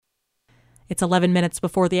It's 11 minutes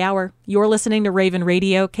before the hour. You're listening to Raven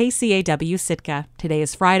Radio, KCAW Sitka. Today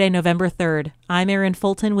is Friday, November 3rd. I'm Erin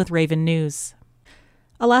Fulton with Raven News.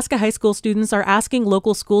 Alaska high school students are asking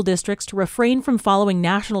local school districts to refrain from following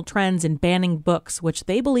national trends in banning books, which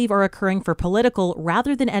they believe are occurring for political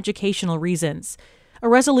rather than educational reasons. A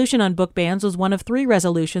resolution on book bans was one of 3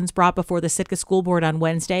 resolutions brought before the Sitka School Board on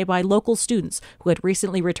Wednesday by local students who had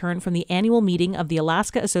recently returned from the annual meeting of the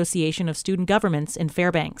Alaska Association of Student Governments in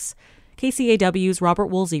Fairbanks. KCAW's Robert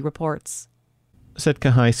Woolsey reports.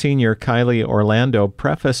 Sitka High senior Kylie Orlando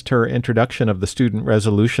prefaced her introduction of the student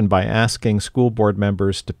resolution by asking school board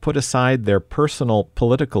members to put aside their personal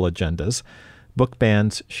political agendas. Book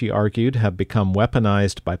bans, she argued, have become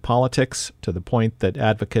weaponized by politics to the point that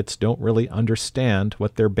advocates don't really understand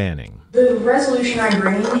what they're banning. The resolution I'm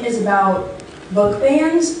bringing is about book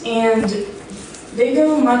bans, and they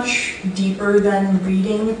go much deeper than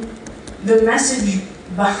reading. The message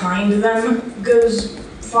behind them goes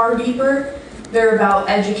far deeper. They're about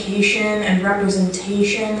education and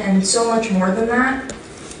representation and so much more than that.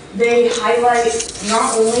 They highlight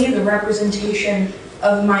not only the representation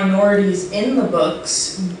of minorities in the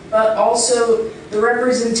books, but also the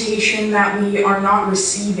representation that we are not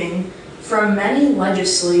receiving from many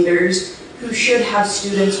legislators who should have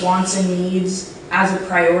students' wants and needs as a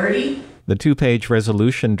priority. The 2-page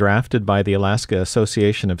resolution drafted by the Alaska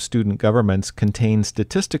Association of Student Governments contains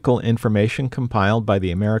statistical information compiled by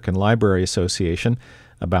the American Library Association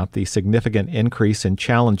about the significant increase in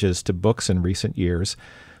challenges to books in recent years.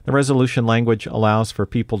 The resolution language allows for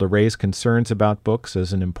people to raise concerns about books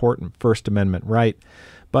as an important First Amendment right,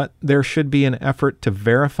 but there should be an effort to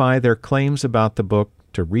verify their claims about the book,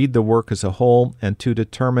 to read the work as a whole, and to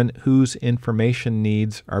determine whose information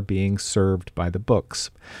needs are being served by the books.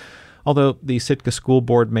 Although the Sitka School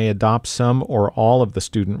Board may adopt some or all of the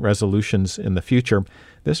student resolutions in the future,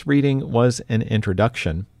 this reading was an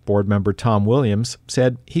introduction. Board member Tom Williams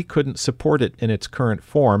said he couldn't support it in its current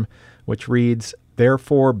form, which reads,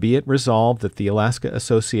 "Therefore, be it resolved that the Alaska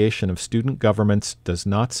Association of Student Governments does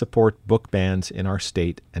not support book bans in our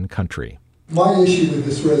state and country." My issue with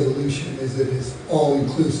this resolution is it is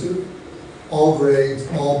all-inclusive, all grades,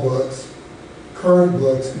 all books, current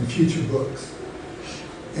books, and future books.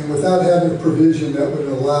 And without having a provision that would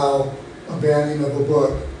allow a banning of a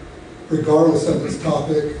book, regardless of its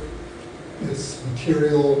topic, its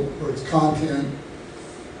material, or its content,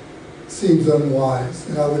 seems unwise.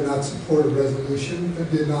 And I would not support a resolution that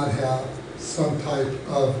did not have some type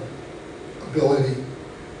of ability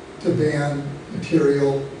to ban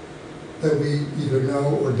material that we either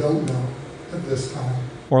know or don't know at this time.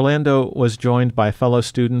 Orlando was joined by fellow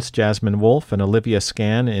students Jasmine Wolf and Olivia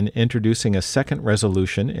Scan in introducing a second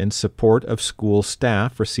resolution in support of school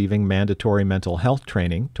staff receiving mandatory mental health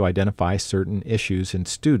training to identify certain issues in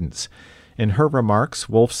students. In her remarks,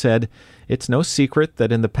 Wolf said, "It's no secret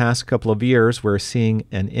that in the past couple of years we're seeing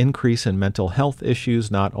an increase in mental health issues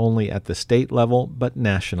not only at the state level but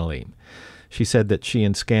nationally." She said that she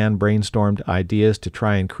and Scan brainstormed ideas to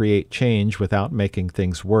try and create change without making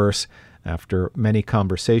things worse. After many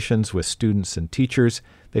conversations with students and teachers,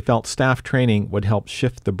 they felt staff training would help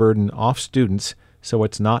shift the burden off students so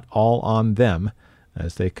it's not all on them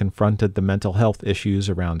as they confronted the mental health issues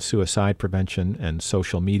around suicide prevention and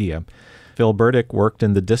social media. Phil Burdick worked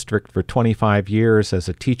in the district for 25 years as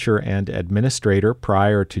a teacher and administrator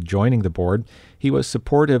prior to joining the board. He was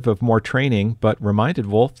supportive of more training, but reminded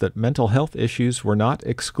Wolf that mental health issues were not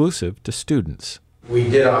exclusive to students. We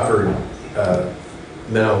did offer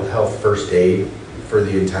mental health first aid for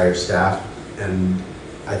the entire staff, and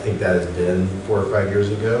I think that has been 4 or 5 years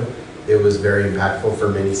ago. It was very impactful for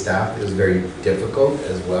many staff. It was very difficult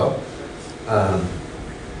as well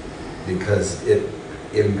because it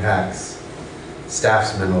impacts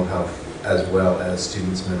staff's mental health as well as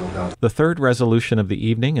students' mental health. The third resolution of the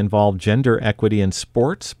evening involved gender equity in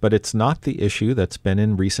sports, but it's not the issue that's been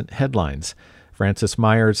in recent headlines. Francis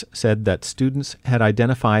Myers said that students had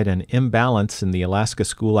identified an imbalance in the Alaska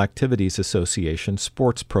School Activities Association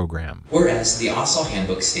sports program. Whereas the ASAL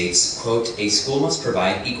handbook states, quote, "A school must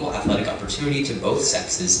provide equal athletic opportunity to both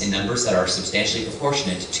sexes in numbers that are substantially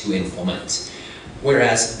proportionate to enrollment."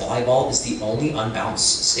 Whereas volleyball is the only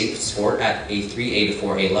unbalanced state sport at a 3A to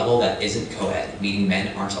 4A level that isn't co-ed, meaning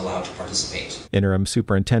men aren't allowed to participate. Interim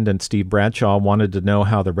Superintendent Steve Bradshaw wanted to know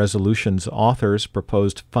how the resolution's authors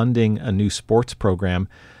proposed funding a new sports program.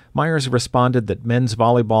 Myers responded that men's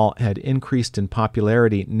volleyball had increased in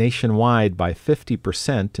popularity nationwide by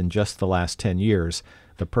 50% in just the last 10 years.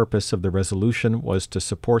 The purpose of the resolution was to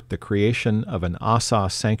support the creation of an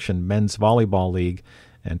ASA-sanctioned men's volleyball league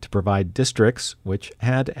and to provide districts, which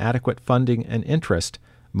had adequate funding and interest,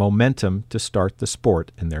 momentum to start the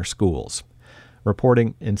sport in their schools.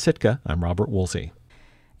 Reporting in Sitka, I'm Robert Woolsey.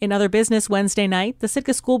 In other business Wednesday night, the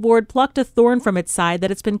Sitka School Board plucked a thorn from its side that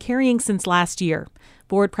it's been carrying since last year.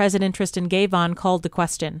 Board President Tristan Gavon called the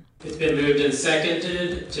question. It's been moved and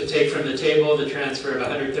seconded to take from the table the transfer of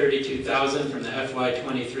 $132,000 from the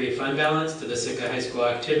FY23 fund balance to the Sitka High School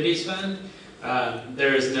Activities Fund.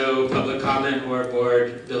 There is no public comment or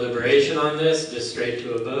board deliberation on this, just straight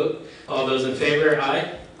to a vote. All those in favor,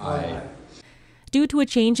 aye? Aye. Due to a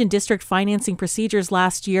change in district financing procedures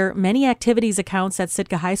last year, many activities accounts at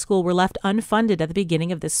Sitka High School were left unfunded at the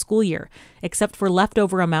beginning of this school year, except for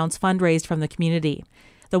leftover amounts fundraised from the community.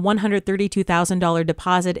 The $132,000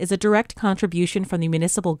 deposit is a direct contribution from the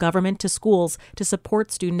municipal government to schools to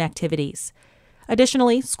support student activities.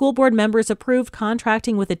 Additionally, school board members approved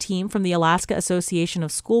contracting with a team from the Alaska Association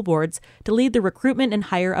of School Boards to lead the recruitment and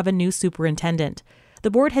hire of a new superintendent. The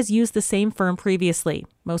board has used the same firm previously,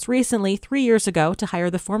 most recently 3 years ago to hire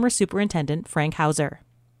the former superintendent, Frank Hauser.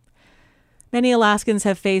 Many Alaskans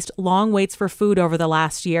have faced long waits for food over the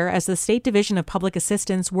last year as the State Division of Public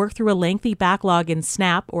Assistance worked through a lengthy backlog in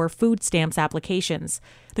SNAP or food stamps applications.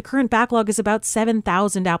 The current backlog is about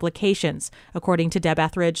 7,000 applications, according to Deb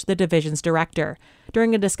Etheridge, the division's director.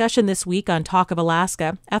 During a discussion this week on Talk of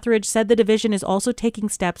Alaska, Etheridge said the division is also taking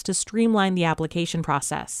steps to streamline the application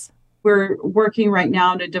process. We're working right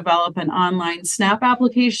now to develop an online SNAP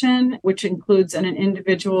application, which includes an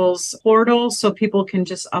individual's portal so people can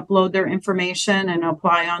just upload their information and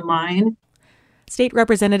apply online. State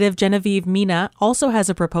Representative Genevieve Mina also has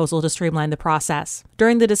a proposal to streamline the process.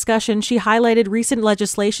 During the discussion, she highlighted recent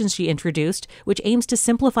legislation she introduced, which aims to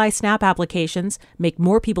simplify SNAP applications, make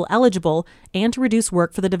more people eligible, and to reduce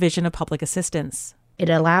work for the Division of Public Assistance. It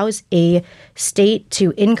allows a state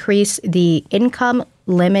to increase the income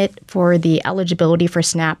limit for the eligibility for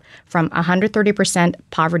SNAP from 130%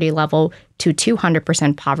 poverty level to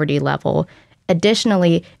 200% poverty level.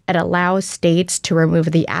 Additionally, it allows states to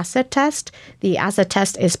remove the asset test. The asset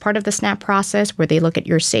test is part of the SNAP process where they look at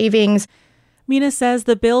your savings. Mina says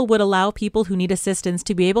the bill would allow people who need assistance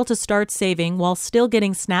to be able to start saving while still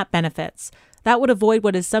getting SNAP benefits. That would avoid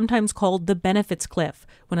what is sometimes called the benefits cliff,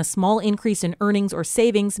 when a small increase in earnings or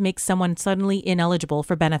savings makes someone suddenly ineligible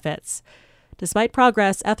for benefits. Despite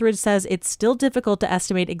progress, Etheridge says it's still difficult to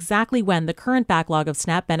estimate exactly when the current backlog of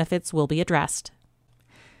SNAP benefits will be addressed.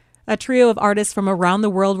 A trio of artists from around the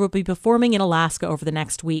world will be performing in Alaska over the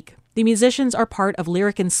next week. The musicians are part of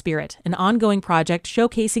Lyric in Spirit, an ongoing project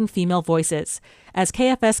showcasing female voices. As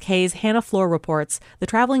KFSK's Hannah Floor reports, the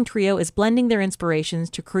traveling trio is blending their inspirations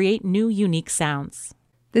to create new, unique sounds.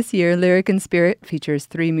 This year, Lyric in Spirit features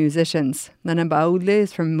 3 musicians. Nana Baule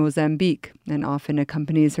is from Mozambique and often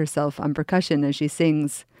accompanies herself on percussion as she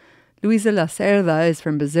sings. Luisa Lacerda is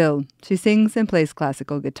from Brazil. She sings and plays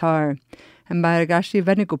classical guitar. And Bharagashi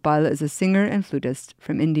Venugopal is a singer and flutist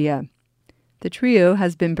from India. The trio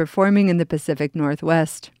has been performing in the Pacific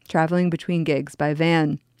Northwest, traveling between gigs by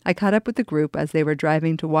van. I caught up with the group as they were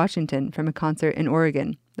driving to Washington from a concert in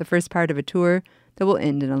Oregon, the first part of a tour that will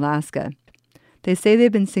end in Alaska. They say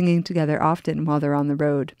they've been singing together often while they're on the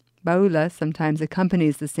road. Baula sometimes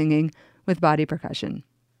accompanies the singing with body percussion.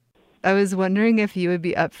 I was wondering if you would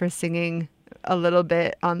be up for singing a little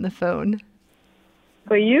bit on the phone.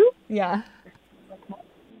 For you? Yeah.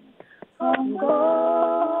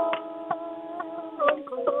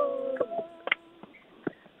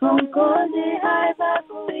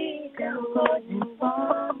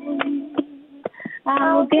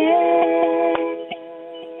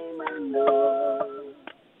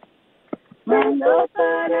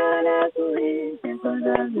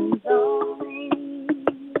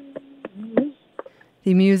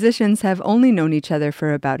 The musicians have only known each other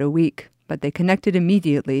for about a week, but they connected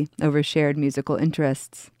immediately over shared musical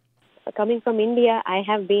interests. Coming from India, I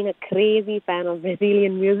have been a crazy fan of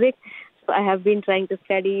Brazilian music. So I have been trying to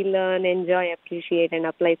study, learn, enjoy, appreciate, and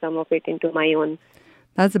apply some of it into my own.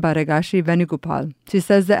 That's Bharagashi Venugopal. She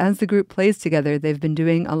says that as the group plays together, they've been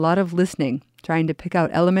doing a lot of listening, trying to pick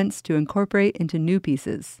out elements to incorporate into new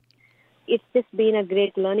pieces. It's just been a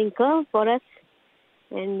great learning curve for us,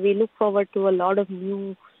 and we look forward to a lot of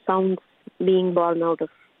new sounds being born out of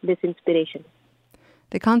this inspiration.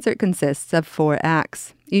 The concert consists of 4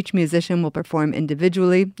 acts. Each musician will perform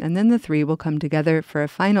individually, and then the 3 will come together for a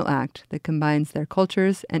final act that combines their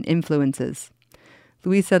cultures and influences.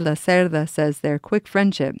 Luisa Lacerda says their quick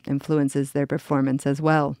friendship influences their performance as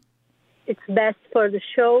well. It's best for the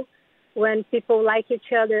show when people like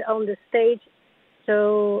each other on the stage,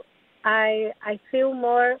 so I feel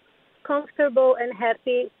more comfortable and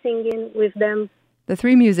happy singing with them. The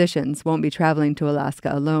three musicians won't be traveling to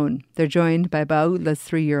Alaska alone. They're joined by Ba'ut'la''s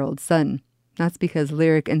 3-year-old son. That's because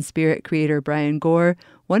Lyric and Spirit creator Brian Gore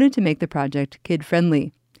wanted to make the project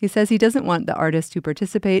kid-friendly. He says he doesn't want the artists who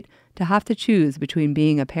participate to have to choose between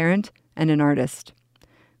being a parent and an artist.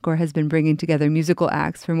 Gore has been bringing together musical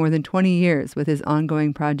acts for more than 20 years with his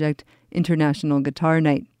ongoing project, International Guitar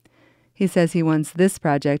Night. He says he wants this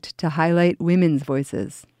project to highlight women's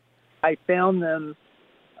voices. I found them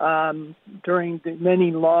during the many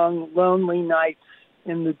long, lonely nights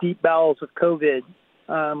in the deep bowels of COVID,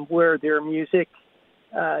 where their music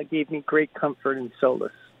gave me great comfort and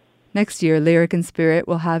solace. Next year, Lyric and Spirit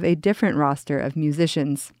will have a different roster of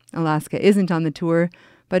musicians. Alaska isn't on the tour,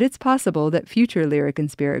 but it's possible that future Lyric and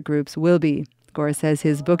Spirit groups will be. Gore says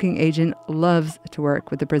his booking agent loves to work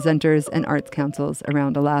with the presenters and arts councils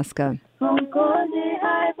around Alaska.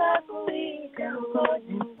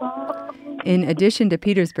 In addition to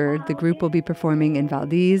Petersburg, the group will be performing in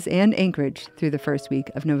Valdez and Anchorage through the first week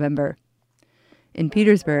of November. In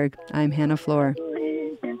Petersburg, I'm Hannah Floor.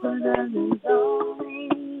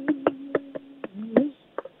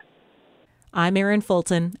 I'm Erin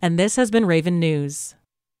Fulton, and this has been Raven News.